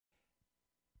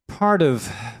part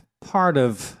of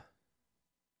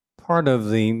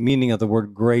the meaning of the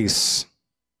word grace,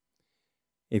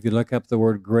 if you look up the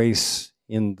word grace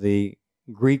in the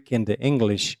Greek into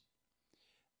English,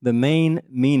 the main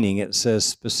meaning, it says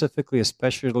specifically,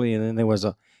 especially, and then there was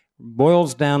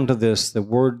boils down to this,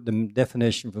 the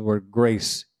definition for the word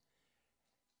grace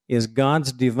is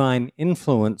God's divine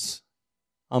influence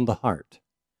on the heart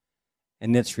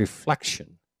and its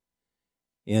reflection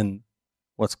in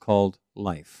what's called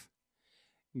life.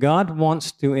 God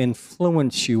wants to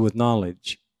influence you with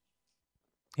knowledge.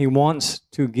 He wants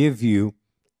to give you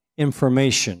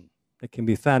information that can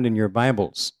be found in your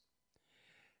Bibles.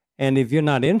 And if you're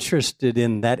not interested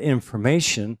in that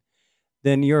information,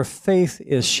 then your faith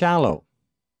is shallow.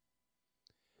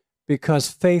 Because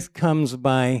faith comes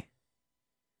by,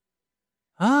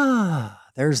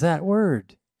 there's that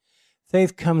word.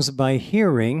 Faith comes by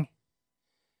hearing,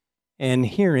 and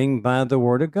hearing by the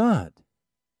Word of God.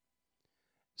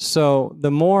 So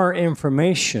the more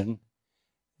information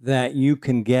that you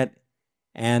can get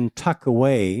and tuck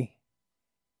away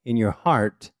in your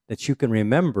heart that you can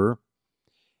remember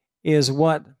is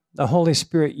what the Holy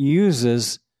Spirit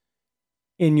uses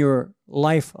in your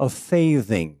life of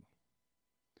faithing.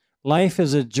 Life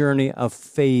is a journey of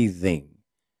faithing.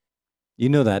 You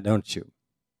know that, don't you?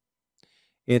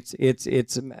 It's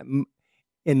in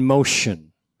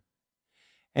motion.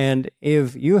 And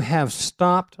if you have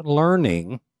stopped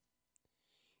learning,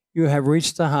 you have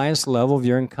reached the highest level of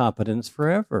your incompetence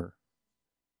forever.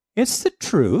 It's the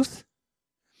truth.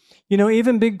 You know,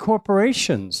 even big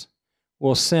corporations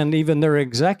will send even their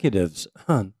executives,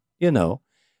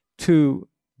 to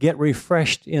get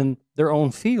refreshed in their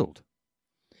own field.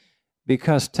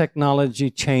 Because technology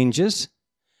changes,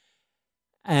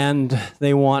 and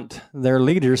they want their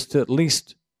leaders to at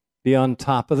least be on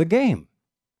top of the game.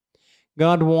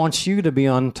 God wants you to be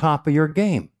on top of your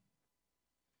game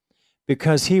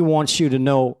because He wants you to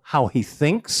know how He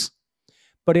thinks,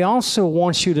 but He also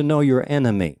wants you to know your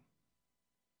enemy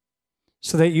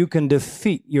so that you can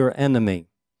defeat your enemy.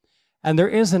 And there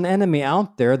is an enemy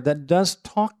out there that does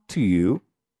talk to you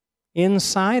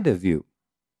inside of you,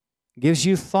 gives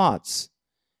you thoughts,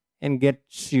 and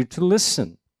gets you to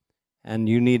listen. And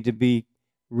you need to be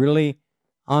really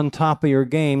on top of your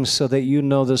game so that you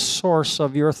know the source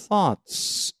of your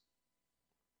thoughts.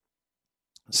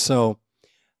 So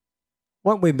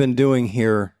what we've been doing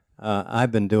here,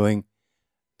 I've been doing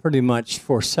pretty much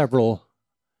for several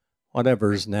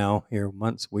whatevers now, here,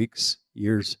 months, weeks,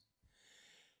 years,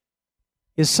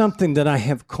 is something that I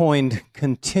have coined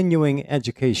continuing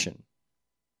education.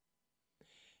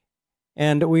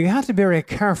 And we have to be very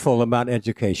careful about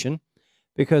education,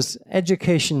 because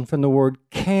education from the word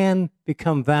can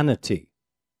become vanity.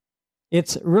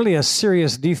 It's really a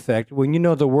serious defect when you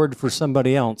know the word for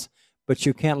somebody else, but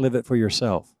you can't live it for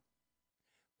yourself.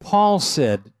 Paul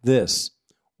said this,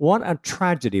 what a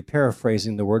tragedy,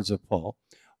 paraphrasing the words of Paul,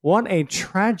 what a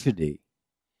tragedy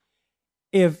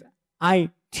if I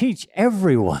teach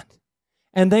everyone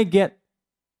and they get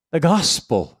the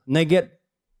gospel and they get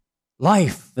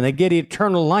life and they get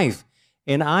eternal life,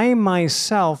 and I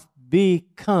myself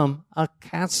become a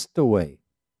castaway.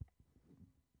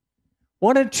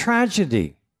 What a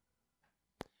tragedy.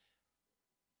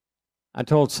 I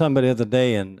told somebody the other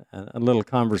day in a little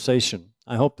conversation,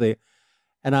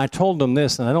 and I told them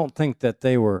this, and I don't think that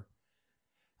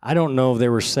I don't know if they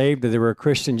were saved or they were a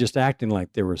Christian just acting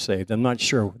like they were saved. I'm not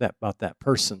sure about that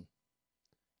person,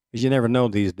 because you never know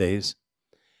these days.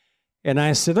 And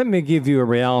I said, let me give you a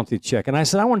reality check. And I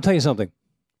said, I want to tell you something.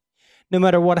 No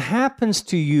matter what happens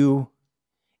to you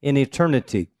in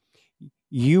eternity,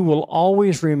 you will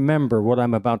always remember what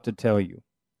I'm about to tell you.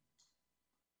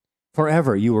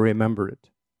 Forever, you will remember it.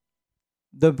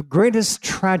 The greatest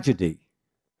tragedy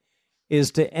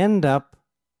is to end up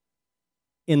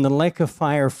in the lake of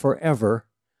fire forever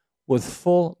with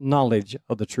full knowledge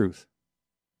of the truth.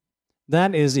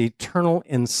 That is eternal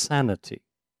insanity.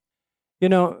 You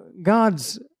know,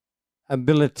 God's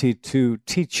ability to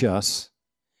teach us,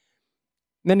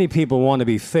 many people want to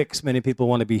be fixed, many people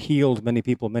want to be healed, many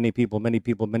people.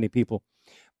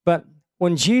 But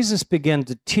when Jesus began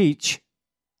to teach,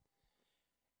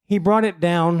 He brought it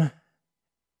down,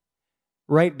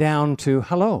 right down to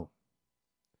hello.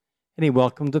 And He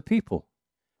welcomed the people.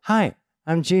 Hi,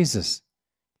 I'm Jesus.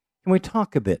 Can we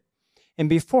talk a bit? And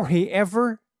before He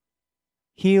ever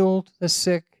healed the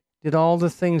sick, did all the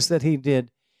things that He did,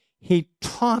 He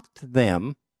taught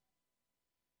them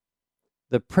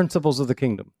the principles of the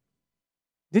kingdom.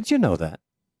 Did you know that?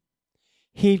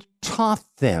 He taught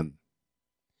them.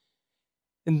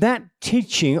 And that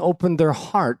teaching opened their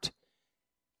heart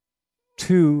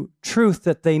to truth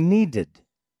that they needed.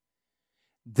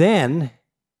 Then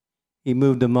he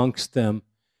moved amongst them,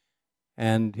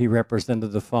 and he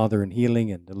represented the Father in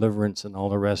healing and deliverance and all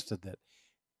the rest of that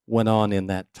went on in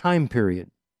that time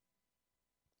period.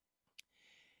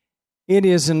 It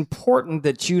is important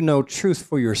that you know truth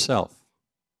for yourself.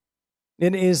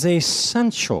 It is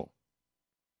essential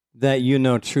that you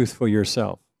know truth for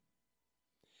yourself.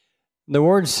 The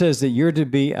Word says that you're to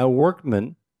be a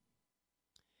workman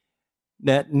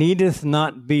that needeth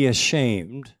not be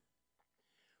ashamed,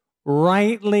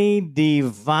 rightly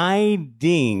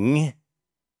dividing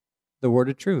the word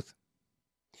of truth.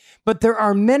 But there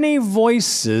are many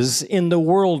voices in the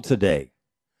world today,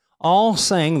 all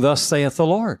saying, "Thus saith the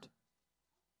Lord."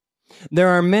 There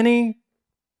are many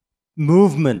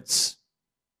movements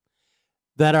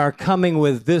that are coming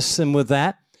with this and with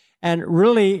that, and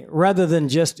really, rather than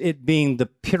just it being the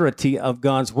purity of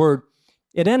God's Word,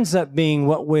 it ends up being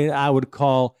what I would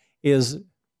call is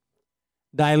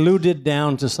diluted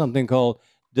down to something called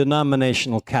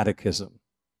denominational catechism.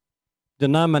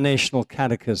 Denominational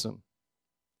catechism.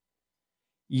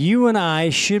 You and I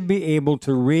should be able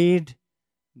to read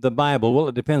the Bible. Well,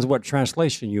 it depends what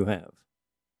translation you have.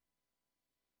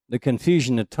 The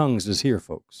confusion of tongues is here,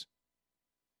 folks.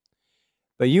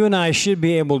 But you and I should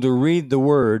be able to read the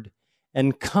Word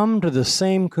and come to the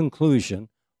same conclusion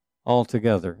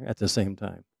altogether at the same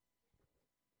time.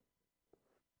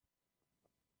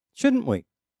 Shouldn't we?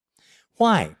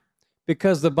 Why?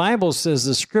 Because the Bible says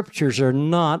the Scriptures are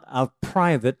not of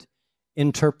private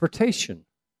interpretation.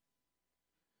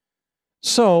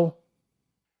 So,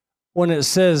 when it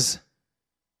says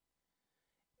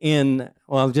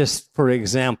just for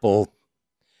example,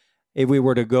 if we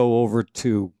were to go over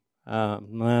to,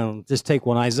 just take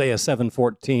one, Isaiah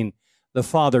 7:14, the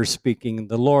Father speaking,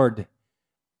 the Lord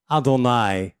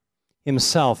Adonai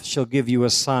himself shall give you a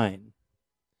sign.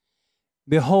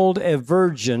 Behold, a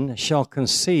virgin shall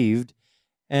conceive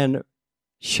and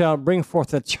shall bring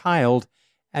forth a child,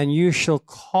 and you shall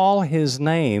call his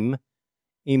name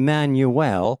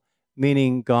Emmanuel,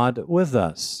 meaning God with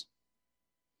us.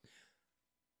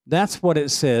 That's what it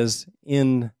says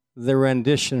in the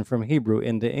rendition from Hebrew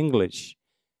into English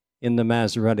in the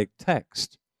Masoretic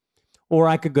text. Or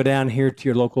I could go down here to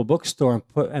your local bookstore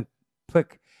and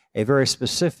pick a very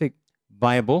specific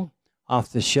Bible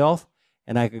off the shelf,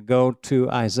 and I could go to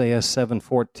Isaiah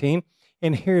 7:14,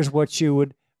 and here's what you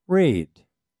would read.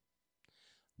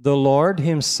 The Lord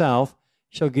himself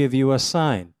shall give you a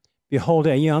sign. Behold,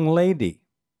 a young lady,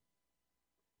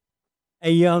 a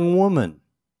young woman.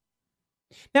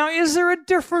 Now, is there a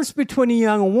difference between a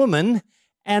young woman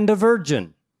and a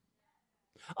virgin?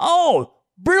 Oh,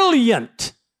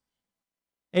 brilliant!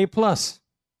 A+.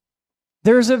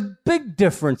 There's a big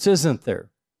difference, isn't there?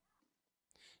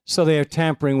 So they are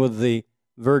tampering with the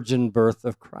virgin birth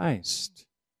of Christ.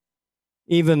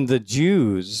 Even the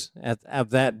Jews of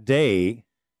that day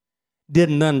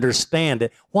didn't understand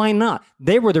it. Why not?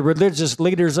 They were the religious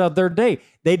leaders of their day.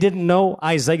 They didn't know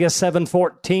Isaiah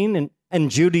 7:14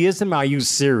 and Judaism. Are you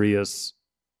serious?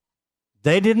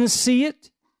 They didn't see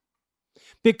it?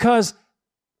 Because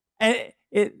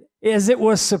as it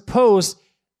was supposed,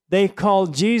 they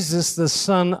called Jesus the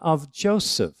son of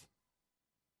Joseph.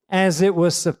 As it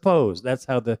was supposed. That's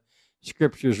how the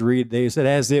scriptures read. They said,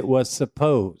 as it was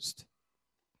supposed.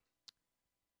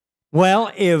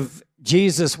 Well, if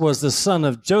Jesus was the son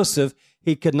of Joseph,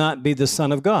 he could not be the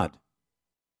son of God.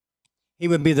 He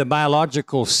would be the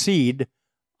biological seed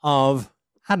of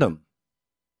Adam.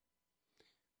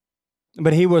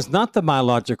 But he was not the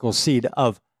biological seed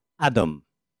of Adam,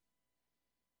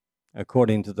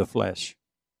 according to the flesh.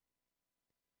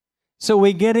 So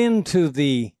we get into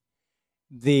the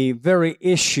very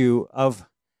issue of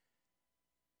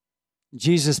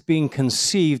Jesus being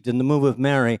conceived in the womb of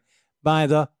Mary by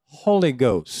the Holy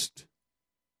Ghost.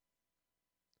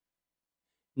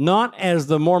 Not as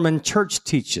the Mormon Church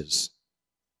teaches.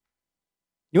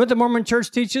 You know what the Mormon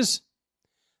Church teaches?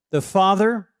 The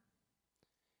Father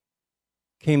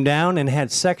came down and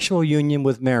had sexual union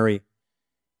with Mary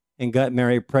and got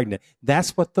Mary pregnant.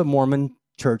 That's what the Mormon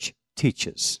Church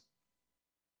teaches.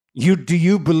 Do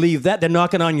you believe that? They're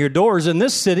knocking on your doors in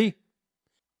this city.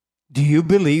 Do you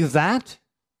believe that?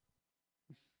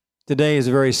 Today is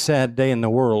a very sad day in the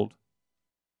world.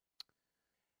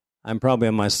 I'm probably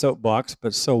on my soapbox,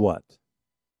 but so what?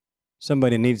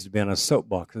 Somebody needs to be on a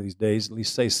soapbox these days, at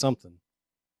least say something.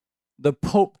 The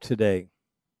Pope today,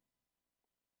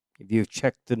 if you've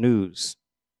checked the news.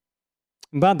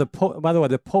 And by the way,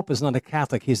 the Pope is not a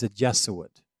Catholic, he's a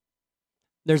Jesuit.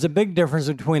 There's a big difference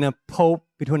between a Pope,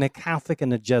 between a Catholic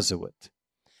and a Jesuit.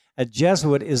 A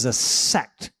Jesuit is a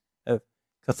sect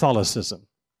Catholicism,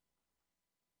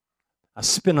 a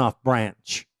spin-off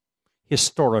branch,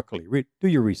 historically. Do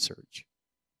your research.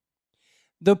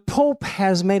 The Pope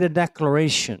has made a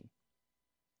declaration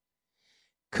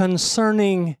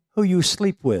concerning who you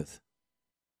sleep with.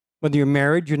 Whether you're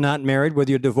married, you're not married,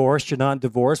 whether you're divorced, you're not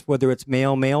divorced, whether it's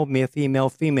male, female,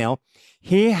 female.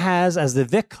 He has, as the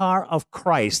vicar of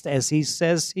Christ, as he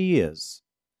says he is,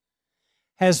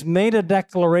 has made a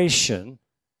declaration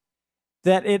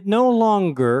that it no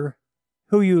longer,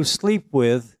 who you sleep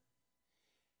with,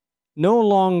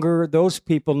 those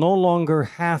people no longer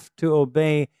have to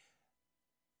obey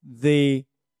the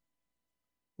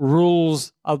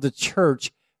rules of the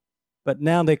church, but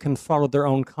now they can follow their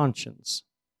own conscience.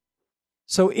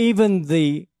 So even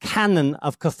the canon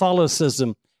of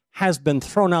Catholicism has been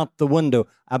thrown out the window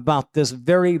about this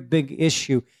very big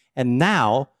issue, and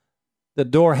now the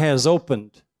door has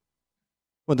opened,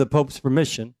 with the Pope's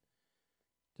permission,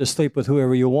 to sleep with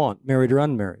whoever you want, married or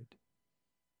unmarried.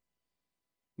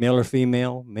 Male or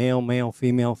female, male,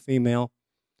 female, female.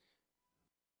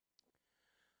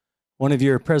 One of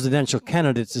your presidential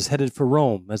candidates is headed for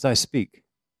Rome as I speak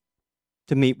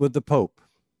to meet with the Pope.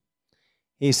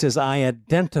 He says, I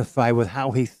identify with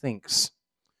how he thinks.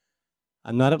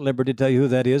 I'm not at liberty to tell you who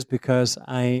that is because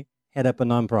I head up a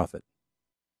nonprofit.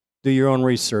 Do your own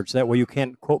research. That way you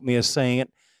can't quote me as saying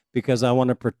it because I want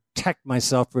to protect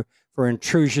myself for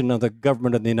intrusion of the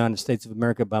government of the United States of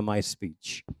America by my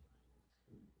speech.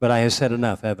 But I have said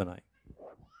enough, haven't I?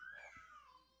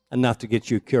 Enough to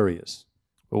get you curious.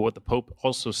 But what the Pope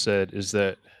also said is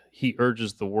that he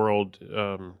urges the world,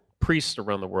 priests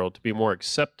around the world, to be more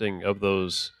accepting of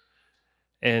those,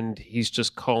 and he's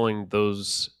just calling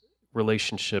those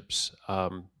relationships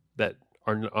that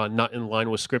are not in line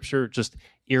with Scripture just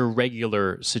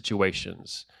irregular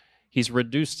situations. He's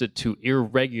reduced it to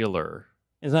irregular.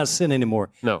 It's not sin anymore.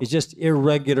 No. It's just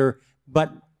irregular,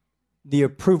 but the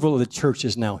approval of the church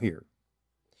is now here.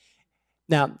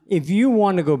 Now, if you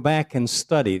want to go back and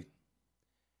study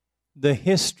the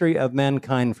history of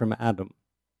mankind from Adam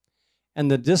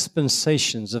and the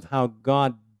dispensations of how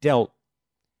God dealt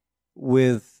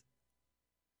with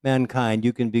mankind,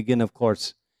 you can begin, of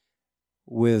course,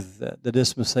 with the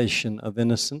dispensation of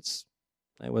innocence.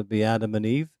 That would be Adam and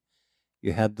Eve.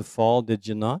 You had the fall, did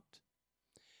you not?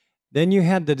 Then you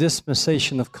had the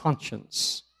dispensation of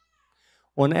conscience,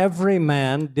 when every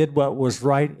man did what was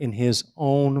right in his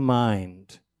own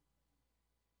mind.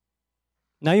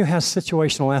 Now you have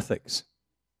situational ethics.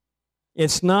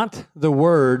 It's not the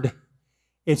word,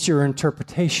 it's your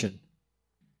interpretation.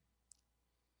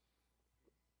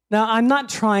 Now, I'm not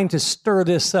trying to stir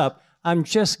this up. I'm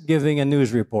just giving a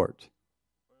news report.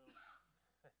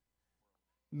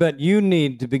 But you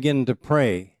need to begin to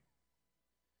pray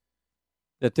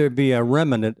that there be a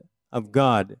remnant of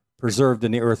God preserved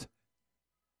in the earth.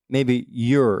 Maybe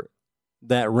you're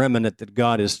that remnant that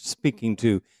God is speaking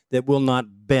to that will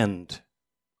not bend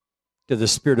to the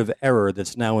spirit of error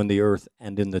that's now in the earth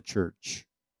and in the church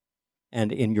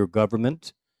and in your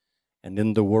government and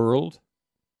in the world.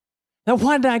 Now,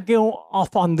 why did I go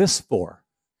off on this for?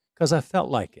 Because I felt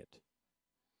like it.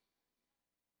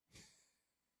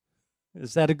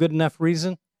 Is that a good enough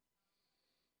reason?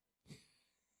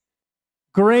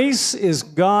 Grace is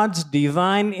God's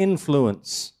divine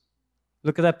influence.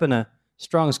 Look it up in a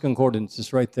Strong's Concordance.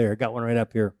 It's right there. I got one right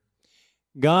up here.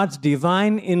 God's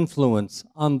divine influence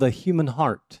on the human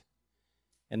heart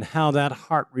and how that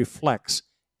heart reflects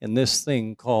in this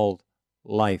thing called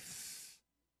life.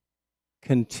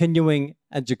 Continuing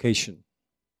education.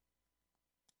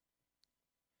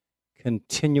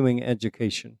 Continuing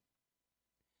education.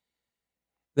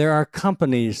 There are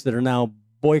companies that are now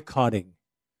boycotting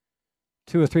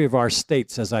 2 or 3 of our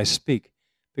states as I speak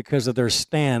because of their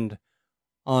stand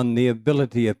on the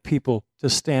ability of people to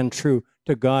stand true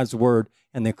to God's word,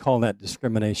 and they call that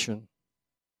discrimination.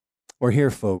 We're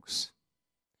here, folks.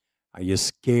 Are you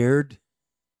scared?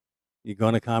 You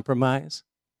going to compromise?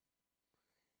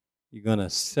 You going to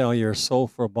sell your soul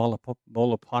for a bowl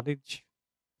of pottage?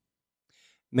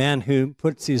 Man who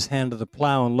puts his hand to the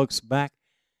plow and looks back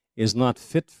is not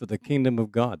fit for the kingdom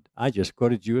of God. I just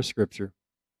quoted you a scripture.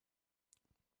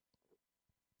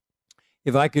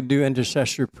 If I could do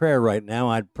intercessory prayer right now,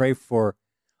 I'd pray for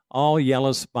all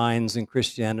yellow spines in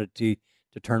Christianity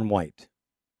to turn white.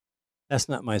 That's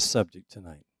not my subject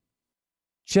tonight.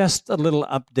 Just a little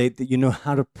update that you know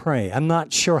how to pray. I'm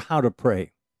not sure how to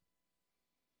pray.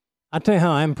 I'll tell you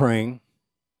how I'm praying.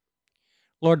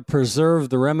 Lord, preserve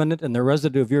the remnant and the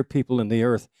residue of your people in the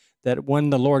earth, that when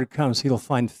the Lord comes, he'll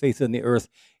find faith in the earth,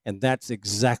 and that's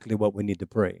exactly what we need to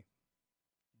pray.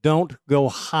 Don't go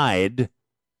hide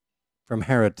from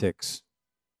heretics.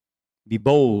 Be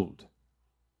bold.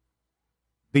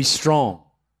 Be strong.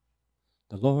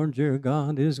 The Lord your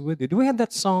God is with you. Do we have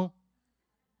that song?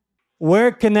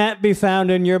 Where can that be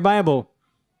found in your Bible?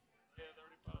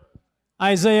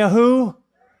 Isaiah who?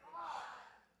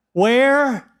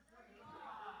 Where?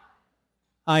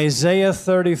 Isaiah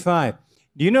 35.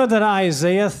 Do you know that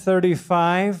Isaiah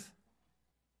 35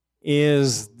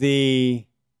 is the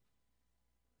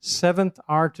 7th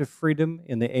art of freedom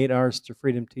in the 8 R's to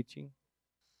freedom teaching?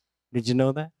 Did you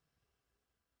know that?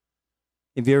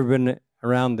 Have you ever been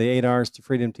around the 8 R's to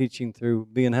freedom teaching through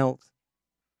Being Health?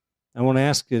 I want to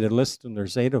ask you to list them.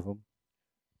 There's 8 of them.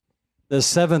 The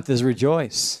 7th is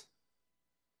rejoice.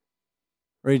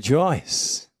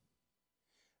 Rejoice.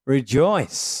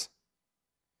 Rejoice.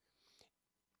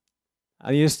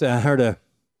 I heard a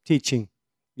teaching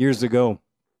years ago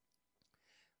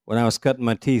when I was cutting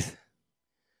my teeth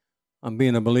on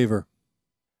being a believer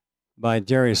by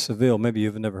Jerry Savelle. Maybe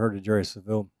you've never heard of Jerry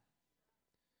Savelle.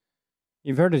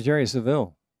 You've heard of Jerry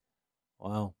Savelle?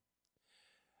 Wow.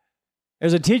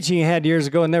 There's a teaching he had years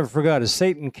ago I never forgot. Is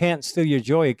Satan can't steal your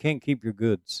joy, he can't keep your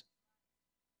goods.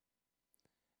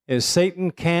 If Satan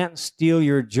can't steal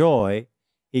your joy,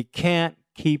 he can't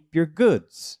keep your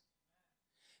goods.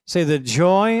 Say, the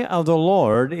joy of the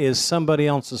Lord is somebody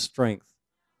else's strength.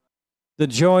 The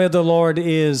joy of the Lord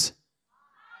is...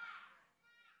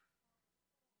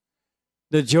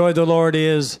 The joy of the Lord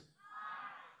is...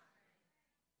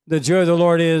 The joy of the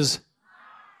Lord is...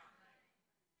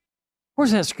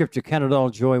 Where's that scripture? Count it all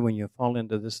joy when you fall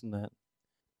into this and that.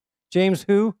 James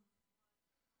who?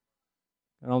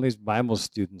 And all these Bible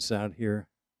students out here.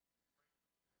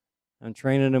 I'm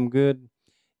training them good.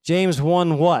 James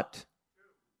 1 what?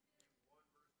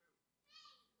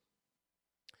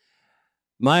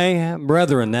 My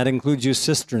brethren, that includes you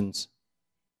sisterns.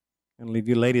 I don't leave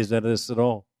you ladies out of this at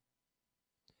all.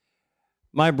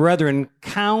 My brethren,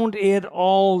 count it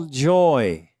all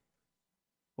joy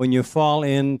when you fall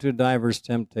into diverse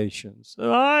temptations.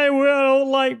 I don't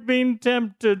like being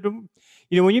tempted. You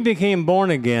know, when you became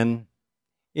born again,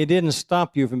 it didn't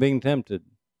stop you from being tempted.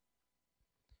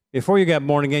 Before you got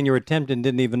born again, you were tempted and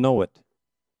didn't even know it.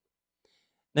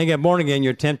 Then you got born again,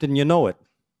 you're tempted and you know it.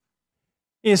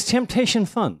 Is temptation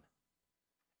fun?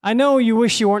 I know you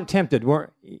wish you weren't tempted.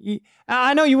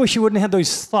 I know you wish you wouldn't have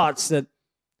those thoughts that...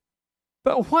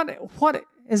 But what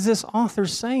is this author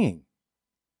saying?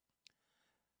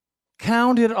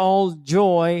 Count it all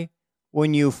joy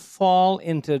when you fall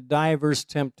into diverse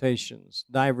temptations.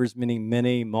 Diverse meaning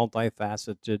many,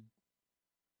 multifaceted.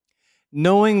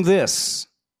 Knowing this,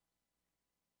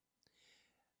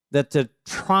 that the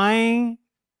trying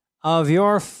of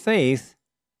your faith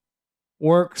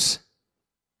works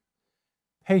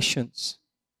patience.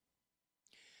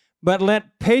 But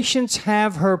let patience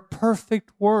have her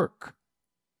perfect work,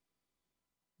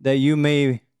 that you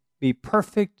may be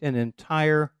perfect and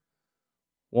entire,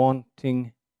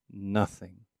 wanting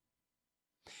nothing.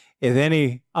 If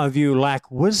any of you lack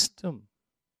wisdom,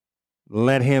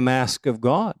 let him ask of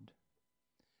God,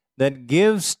 that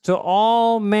gives to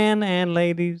all men and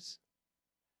ladies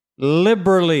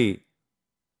liberally,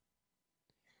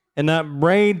 and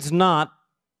upbraids not.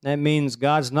 That means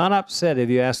God's not upset if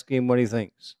you ask him what he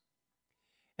thinks.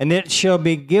 And it shall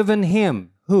be given him,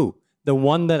 who? The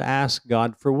one that asks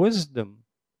God for wisdom.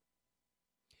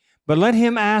 But let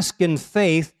him ask in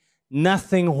faith,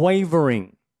 nothing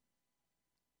wavering.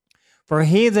 For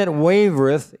he that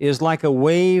wavereth is like a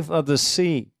wave of the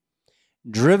sea,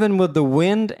 driven with the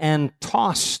wind and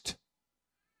tossed.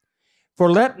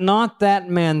 For let not that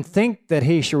man think that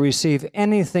he shall receive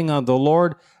anything of the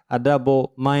Lord. A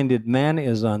double-minded man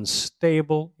is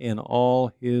unstable in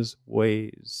all his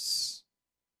ways.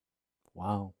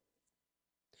 Wow.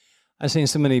 I've seen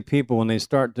so many people, when they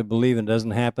start to believe and it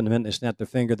doesn't happen, the minute they snap their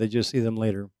finger, they just see them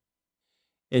later.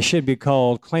 It should be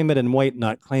called claim it and wait,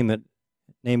 not claim it.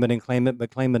 Name it and claim it, but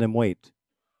claim it and wait.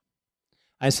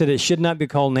 I said it should not be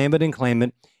called name it and claim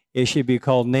it. It should be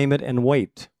called name it and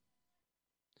wait.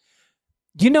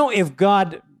 Do you know if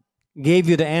God gave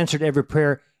you the answer to every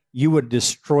prayer, you would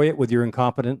destroy it with your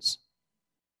incompetence?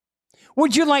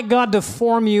 Would you like God to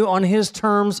form you on his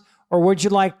terms, or would you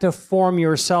like to form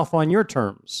yourself on your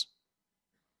terms?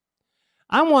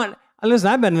 Listen,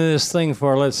 I've been in this thing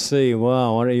for, let's see,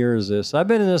 wow, what year is this? I've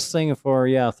been in this thing for,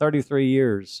 33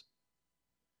 years.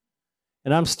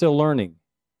 And I'm still learning.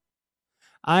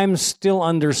 I'm still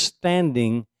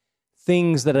understanding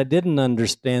things that I didn't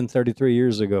understand 33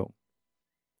 years ago.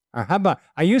 Or how about,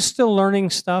 are you still learning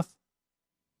stuff?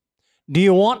 Do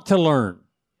you want to learn?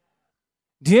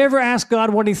 Do you ever ask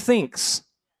God what he thinks?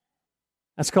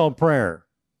 That's called prayer.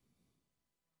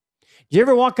 Do you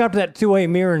ever walk up to that two-way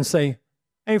mirror and say,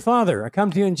 Hey, Father, I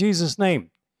come to you in Jesus'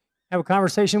 name. Have a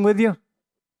conversation with you?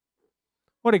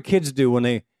 What do kids do when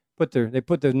they put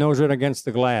their nose right against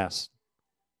the glass?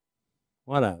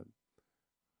 What a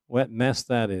wet mess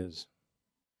that is.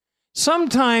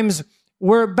 Sometimes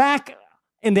we're back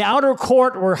in the outer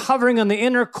court. We're hovering on the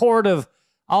inner court of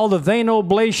all the vain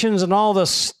oblations and all the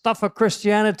stuff of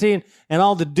Christianity and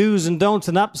all the do's and don'ts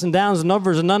and ups and downs and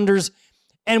overs and unders.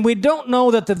 And we don't know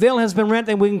that the veil has been rent,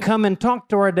 and we can come and talk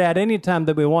to our dad anytime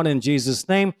that we want in Jesus'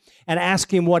 name and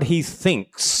ask him what he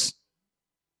thinks.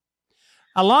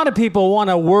 A lot of people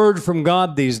want a word from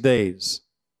God these days.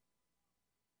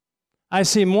 I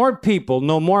see more people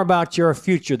know more about your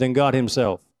future than God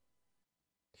himself.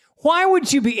 Why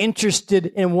would you be interested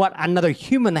in what another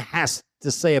human has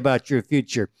to say about your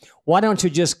future? Why don't you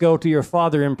just go to your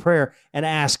Father in prayer and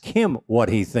ask him what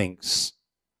he thinks?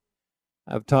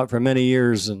 I've taught for many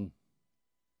years, and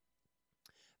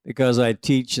because I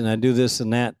teach and I do this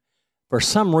and that, for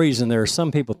some reason there are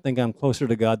some people think I'm closer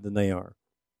to God than they are.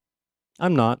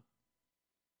 I'm not.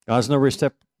 God is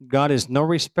no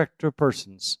respecter of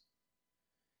persons.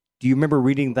 Do you remember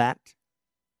reading that?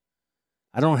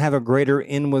 I don't have a greater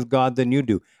in with God than you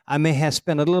do. I may have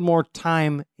spent a little more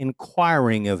time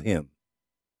inquiring of him.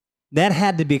 That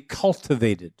had to be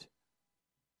cultivated.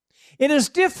 It is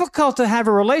difficult to have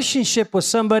a relationship with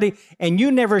somebody and you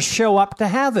never show up to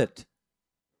have it.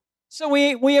 So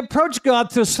we approach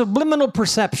God through subliminal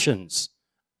perceptions,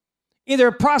 either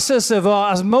a process of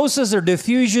osmosis or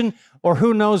diffusion, or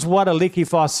who knows what, a leaky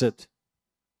faucet,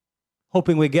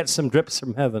 hoping we get some drips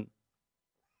from heaven.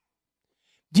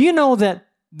 Do you know that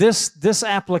this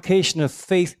application of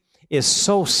faith is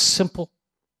so simple,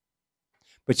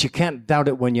 but you can't doubt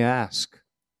it when you ask?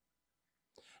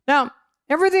 Now,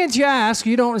 everything that you ask,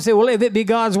 you don't say, well, if it be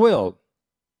God's will.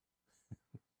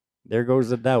 There goes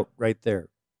the doubt right there.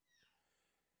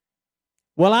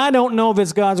 Well, I don't know if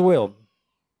it's God's will.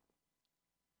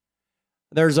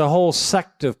 There's a whole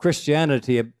sect of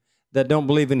Christianity that don't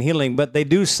believe in healing, but they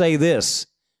do say this: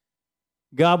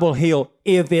 God will heal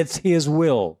if it's his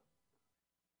will.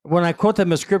 When I quote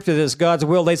them a scripture that's God's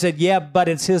will, they said, yeah, but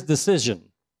it's his decision.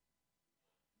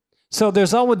 So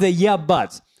there's always the yeah,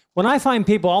 buts. When I find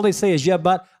people, all they say is yeah,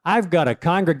 but, I've got a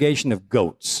congregation of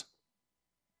goats.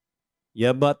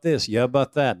 Yeah, but this, yeah,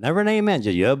 but that. Never an amen,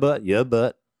 just yeah, but, yeah,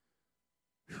 but.